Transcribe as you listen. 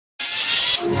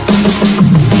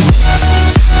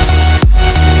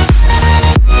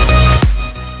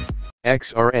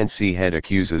Ex-RNC head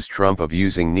accuses Trump of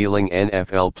using kneeling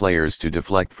NFL players to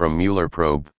deflect from Mueller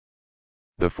probe.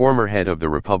 The former head of the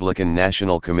Republican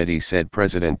National Committee said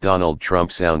President Donald Trump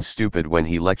sounds stupid when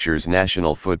he lectures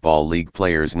National Football League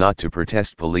players not to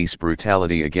protest police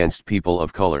brutality against people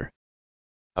of color.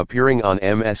 Appearing on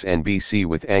MSNBC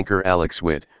with anchor Alex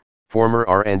Witt, former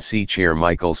RNC Chair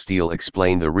Michael Steele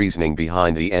explained the reasoning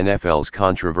behind the NFL's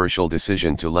controversial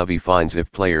decision to levy fines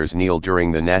if players kneel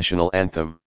during the national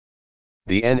anthem.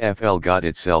 The NFL got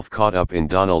itself caught up in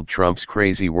Donald Trump's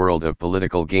crazy world of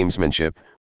political gamesmanship,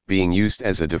 being used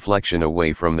as a deflection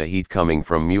away from the heat coming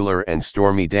from Mueller and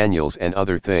Stormy Daniels and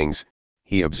other things,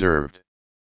 he observed.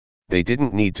 They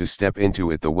didn't need to step into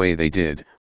it the way they did,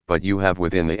 but you have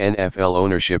within the NFL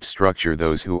ownership structure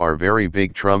those who are very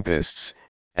big Trumpists,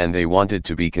 and they wanted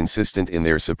to be consistent in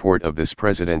their support of this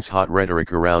president's hot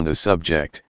rhetoric around the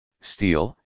subject,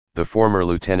 Steele, the former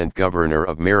lieutenant governor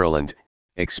of Maryland,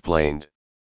 explained.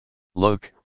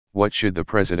 Look, what should the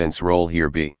president's role here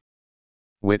be?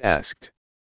 Witt asked.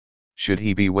 Should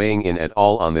he be weighing in at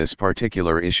all on this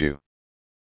particular issue?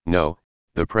 No,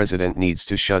 the president needs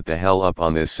to shut the hell up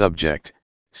on this subject,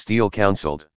 Steele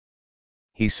counseled.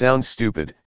 He sounds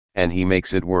stupid, and he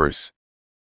makes it worse.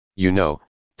 You know,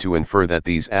 to infer that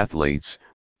these athletes,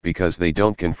 because they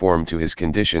don't conform to his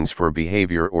conditions for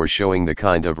behavior or showing the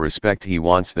kind of respect he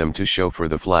wants them to show for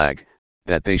the flag,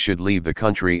 that they should leave the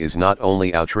country is not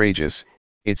only outrageous,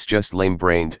 it's just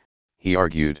lame-brained, he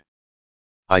argued.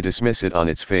 I dismiss it on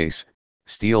its face,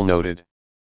 Steele noted.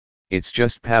 It's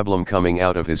just pablum coming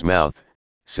out of his mouth,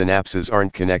 synapses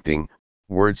aren't connecting,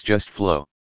 words just flow.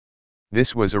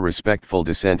 This was a respectful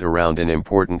dissent around an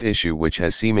important issue which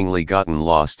has seemingly gotten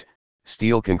lost,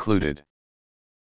 Steele concluded.